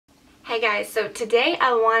Hey guys, so today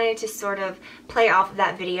I wanted to sort of play off of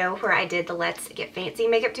that video where I did the Let's Get Fancy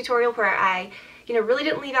makeup tutorial where I, really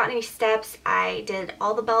didn't leave out any steps. I did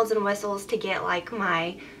all the bells and whistles to get like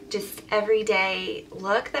my just everyday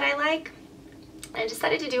look that I like. I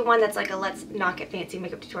decided to do one that's like a Let's Not Get Fancy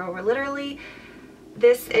makeup tutorial where literally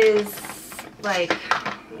this is like,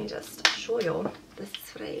 let me just show you. This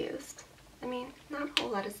is what I used. I mean, not a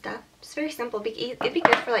whole lot of stuff. Just very simple. It'd be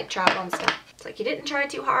good for like travel and stuff. It's like you didn't try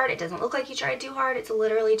too hard. It doesn't look like you tried too hard. It's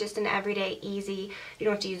literally just an everyday, easy. You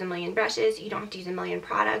don't have to use a million brushes. You don't have to use a million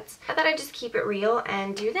products. I thought I'd just keep it real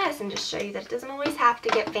and do this and just show you that it doesn't always have to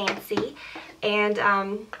get fancy. And,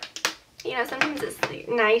 sometimes it's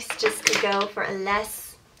nice just to go for a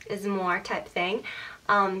less is more type thing.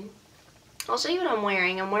 I'll show you what I'm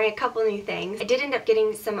wearing. I'm wearing a couple new things. I did end up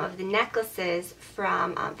getting some of the necklaces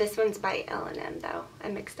from, this one's by L&M though. I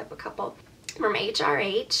mixed up a couple. From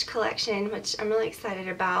HRH collection, which I'm really excited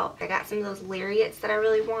about. I got some of those lariats that I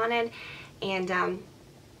really wanted. And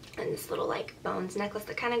this little like bones necklace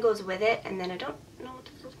that kind of goes with it. And then I don't know what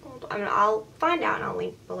this is called. I mean, I'll find out and I'll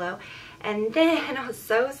link below. And then I was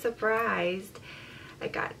so surprised. I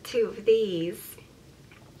got two of these.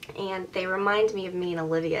 And they remind me of me and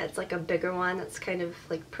Olivia. It's like a bigger one that's kind of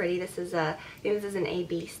like pretty. This is an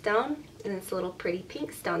AB stone, and it's a little pretty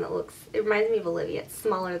pink stone that it reminds me of Olivia. It's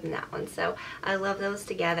smaller than that one, so I love those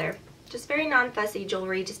together. Just very non-fussy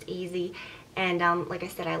jewelry, just easy. And like I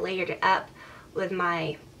said, I layered it up with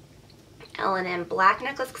my L&M black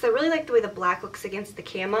necklace because I really like the way the black looks against the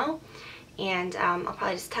camo. And I'll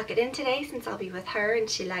probably just tuck it in today since I'll be with her, and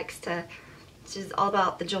she's all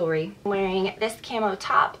about the jewelry. I'm wearing this camo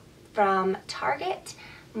top from Target,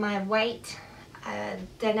 my white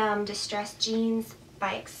denim distressed jeans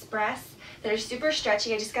by Express. They're super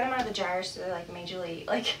stretchy. I just got them out of the dryer, so they're like majorly,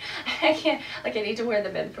 like, I need to wear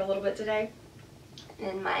them in for a little bit today.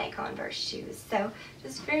 And my Converse shoes. So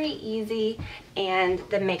just very easy, and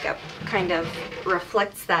the makeup kind of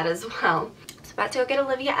reflects that as well. About to go get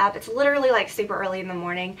Olivia up. It's literally like super early in the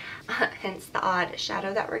morning, hence the odd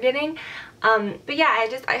shadow that we're getting. But yeah,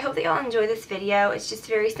 I hope that y'all enjoy this video. It's just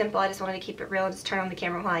very simple. I just wanted to keep it real and just turn on the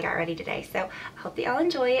camera while I got ready today. So I hope that y'all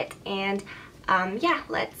enjoy it, and yeah,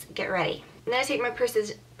 let's get ready. I'm gonna take my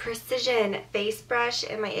Precision face brush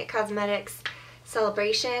and my It Cosmetics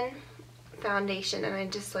Celebration foundation, and I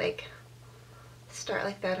just like start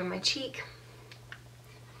like that on my cheek,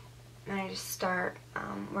 and I just start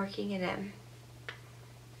working it in.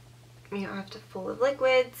 You don't have to full of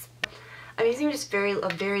liquids. I'm using just a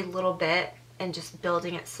very little bit and just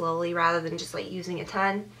building it slowly rather than just like using a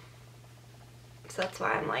ton. So that's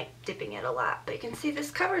why I'm like dipping it a lot. But you can see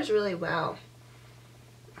this covers really well.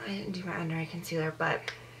 I didn't do my under eye concealer, but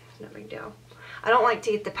it's no big deal. I don't like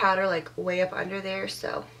to get the powder like way up under there,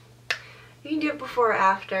 so you can do it before or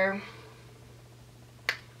after.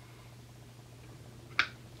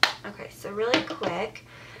 Okay, so really quick.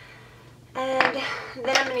 And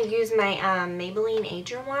then I'm going to use my Maybelline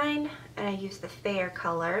Age Rewind, and I use the fair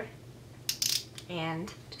color,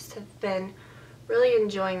 and just have been really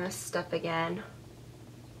enjoying this stuff again.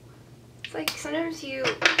 It's like sometimes you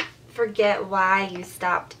forget why you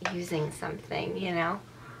stopped using something, and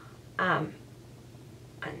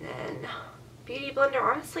then Beauty Blender.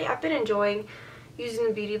 Honestly, I've been enjoying using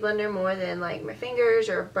the Beauty Blender more than like my fingers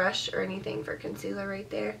or a brush or anything for concealer right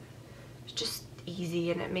there. It's just easy,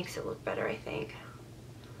 and it makes it look better, I think.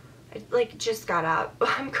 I like just got up.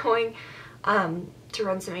 I'm going to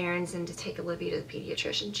run some errands and to take Olivia to the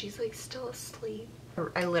pediatrician. She's like still asleep.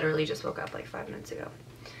 I literally just woke up like 5 minutes ago.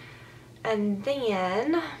 And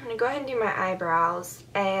then I'm gonna go ahead and do my eyebrows,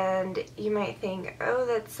 and you might think, oh,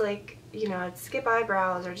 that's like, I'd skip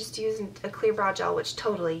eyebrows or just use a clear brow gel, which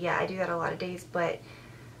totally, yeah, I do that a lot of days, but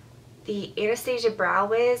the Anastasia Brow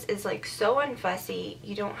Wiz is like so unfussy.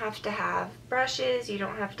 You don't have to have brushes. You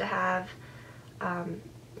don't have to have,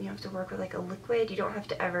 you have to work with like a liquid. You don't have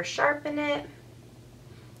to ever sharpen it.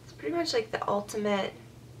 It's pretty much like the ultimate,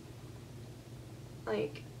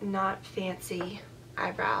 like, not fancy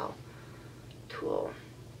eyebrow tool.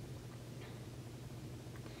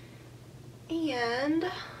 And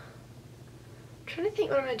I'm trying to think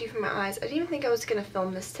what I'm going to do for my eyes. I didn't even think I was going to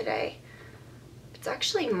film this today. It's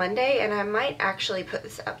actually Monday, and I might actually put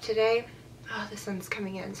this up today. Oh, the sun's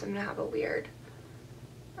coming in, so I'm gonna have a weird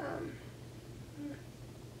the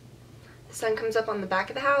sun comes up on the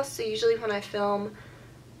back of the house, so usually when I film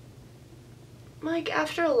like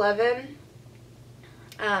after 11,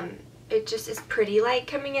 it just is pretty light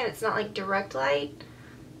coming in. It's not like direct light,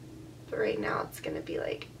 but right now it's gonna be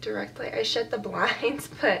like direct light. I shut the blinds,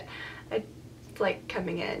 but it's like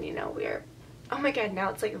coming in, we're Oh my god, now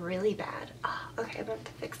it's like really bad. Oh, okay, I'm going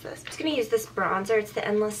to fix this. I'm just going to use this bronzer. It's the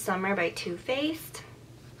Endless Summer by Too Faced.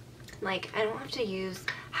 Like, I don't have to use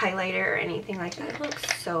highlighter or anything like that. I look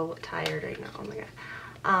so tired right now. Oh my god.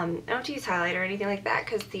 I don't have to use highlighter or anything like that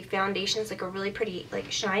because the foundation is like a really pretty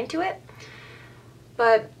like shine to it.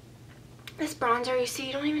 But this bronzer, you see,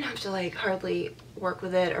 you don't even have to like hardly work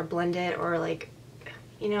with it or blend it or like,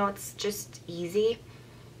 you know, it's just easy.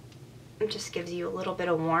 It just gives you a little bit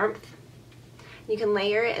of warmth. You can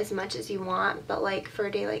layer it as much as you want, but like for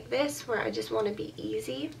a day like this where I just want to be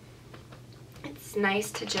easy, it's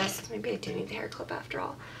nice to just, maybe I do need the hair clip after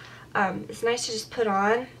all. It's nice to just put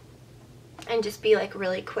on and just be like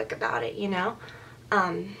really quick about it, you know?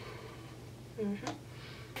 I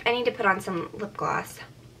need to put on some lip gloss.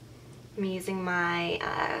 I'm using my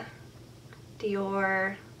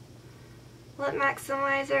Dior Lip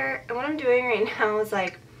Maximizer, and what I'm doing right now is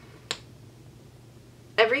like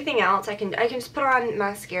everything else I can just put on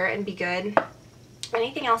mascara and be good.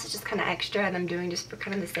 Anything else is just kind of extra, and I'm doing just for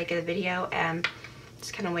kind of the sake of the video and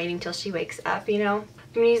just kind of waiting till she wakes up, you know? I'm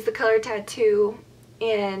gonna use the Color Tattoo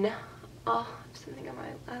in, oh, something on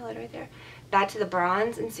my eyelid right there. Back to the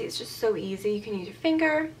bronze, and see, it's just so easy. You can use your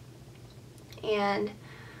finger, and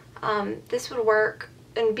this would work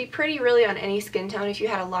and be pretty really on any skin tone. If you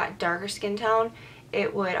had a lot darker skin tone,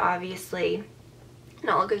 it would obviously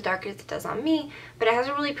not look as dark as it does on me, but it has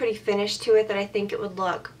a really pretty finish to it that I think it would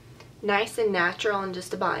look nice and natural on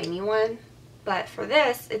just about anyone. But for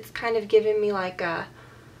this, it's kind of giving me like a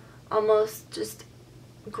almost just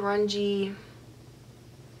grungy,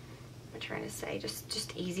 what am I trying to say,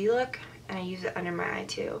 just easy look, and I use it under my eye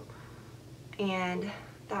too, and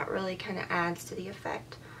that really kind of adds to the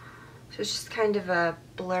effect. So it's just kind of a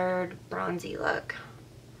blurred bronzy look.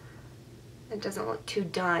 It doesn't look too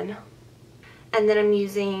done. And then I'm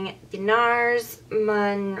using the NARS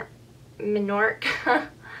Minorque.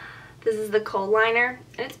 This is the kohl liner,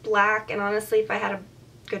 and it's black, and honestly if I had a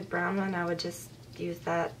good brown one I would just use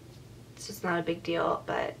that. It's just not a big deal,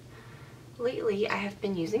 but lately I have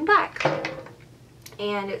been using black,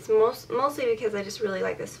 and it's mostly because I just really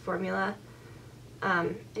like this formula. I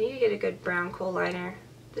need to get a good brown kohl liner.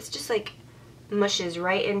 This just like mushes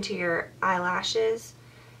right into your eyelashes,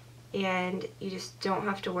 and you just don't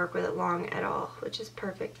have to work with it long at all, which is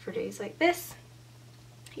perfect for days like this.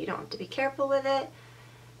 You don't have to be careful with it,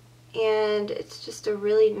 and it's just a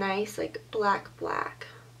really nice like black.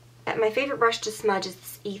 My favorite brush to smudge is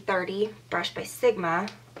this E30 brush by Sigma.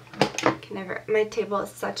 My table is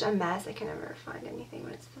such a mess, I can never find anything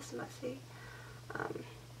when it's this messy.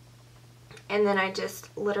 And then I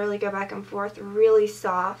just literally go back and forth really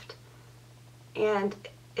soft, and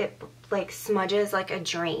it like smudges like a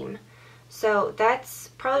dream. So that's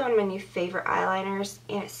probably one of my new favorite eyeliners,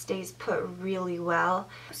 and it stays put really well.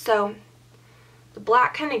 So the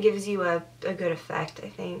black kind of gives you a good effect, I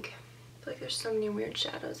think. I feel like there's so many weird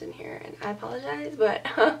shadows in here, and I apologize, but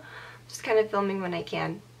I'm just kind of filming when I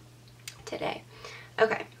can today.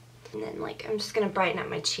 Okay, and then like I'm just gonna brighten up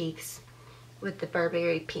my cheeks with the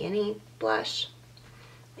Burberry Peony blush.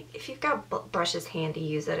 Like if you've got brushes handy,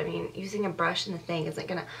 use it. I mean, using a brush and the thing isn't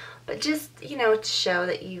gonna, but just, you know, to show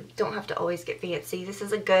that you don't have to always get fancy. This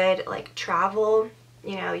is a good like travel,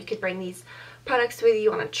 you know, you could bring these products with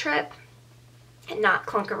you on a trip and not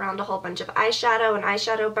clunk around a whole bunch of eyeshadow and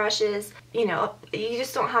eyeshadow brushes. You know, you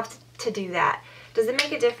just don't have to do that. Does it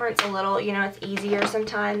make a difference? A little, you know, it's easier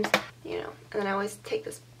sometimes, you know. And then I always take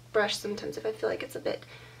this brush sometimes if I feel like it's a bit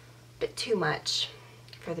too much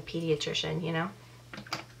for the pediatrician, you know.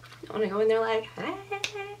 I want to go in there like, hey.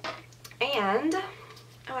 And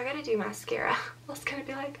oh, I gotta do mascara. I was gonna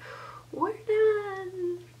be like, we're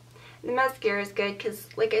done. The mascara is good because,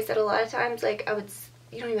 like I said, a lot of times, like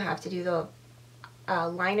you don't even have to do the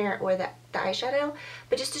liner or the eyeshadow,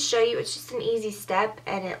 but just to show you, it's just an easy step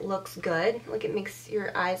and it looks good. Like it makes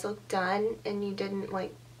your eyes look done, and you didn't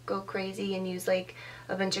like go crazy and use like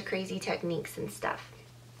a bunch of crazy techniques and stuff.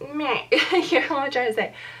 Meh. Here's what I'm trying to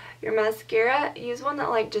say. Your mascara, use one that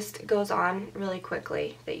like just goes on really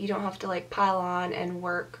quickly, that you don't have to like pile on and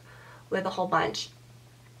work with a whole bunch.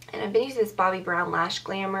 And I've been using this Bobbi Brown Lash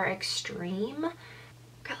Glamour Extreme.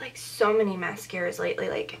 Got like so many mascaras lately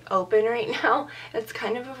like open right now. It's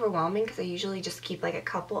kind of overwhelming because I usually just keep like a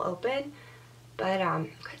couple open, but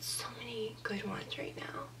I've got so many good ones right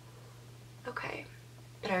now. Okay,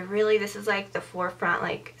 but this is like the forefront,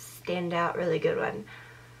 like standout really good one.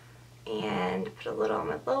 And put a little on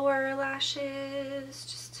my lower lashes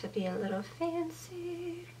just to be a little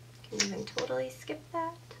fancy. You can even totally skip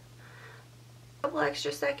that. A couple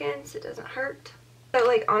extra seconds, it doesn't hurt. But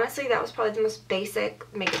like honestly, that was probably the most basic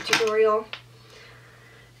makeup tutorial,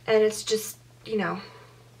 and it's just you know,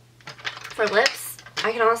 for lips,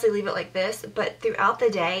 I can honestly leave it like this, but throughout the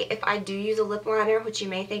day, if I do use a lip liner, which you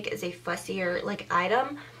may think is a fussier like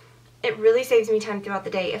item, it really saves me time throughout the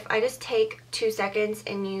day. If I just take 2 seconds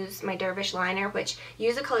and use my Dervish liner, which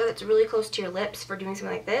use a color that's really close to your lips for doing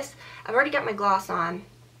something like this. I've already got my gloss on.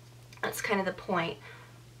 That's kind of the point.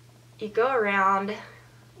 You go around,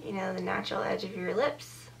 you know, the natural edge of your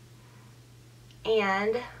lips,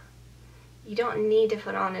 and you don't need to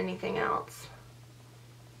put on anything else.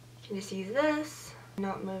 You can just use this.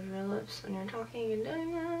 Not move your lips when you're talking and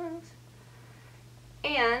doing this.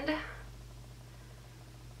 And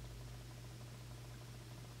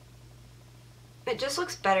it just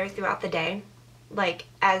looks better throughout the day. Like,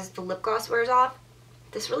 as the lip gloss wears off,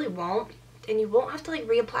 this really won't. And you won't have to like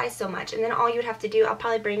reapply so much. And then all you would have to do, I'll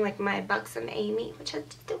probably bring like my Buxom Amy, which has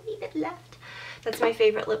just a wee bit left. That's my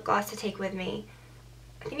favorite lip gloss to take with me.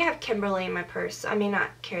 I think I have Kimberly in my purse, so I may not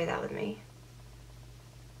carry that with me.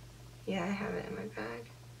 Yeah, I have it in my bag.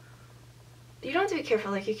 You don't have to be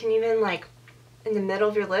careful. Like, you can even like in the middle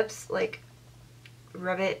of your lips, like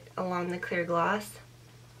rub it along the clear gloss.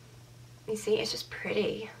 You see, it's just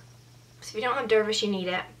pretty. So if you don't have Dervish, you need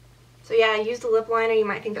it. So yeah, I used the lip liner. You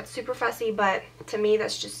might think that's super fussy, but to me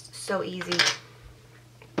that's just so easy.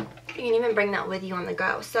 You can even bring that with you on the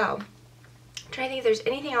go. So I'm trying to think if there's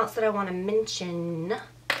anything else that I want to mention.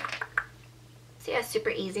 So yeah, super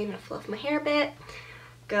easy. I'm going to fluff my hair a bit,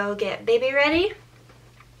 go get baby ready,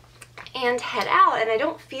 and head out. And I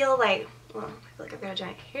don't feel like, well, I feel like I've got a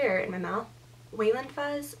giant hair in my mouth. Wayland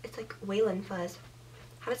fuzz? It's like Wayland fuzz.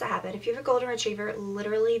 How does that happen? If you have a golden retriever,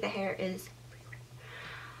 literally the hair is...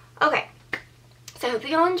 Okay, so I hope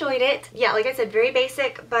y'all enjoyed it. Yeah, like I said, very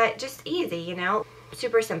basic, but just easy, you know?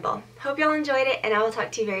 Super simple. Hope y'all enjoyed it, and I will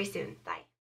talk to you very soon. Bye.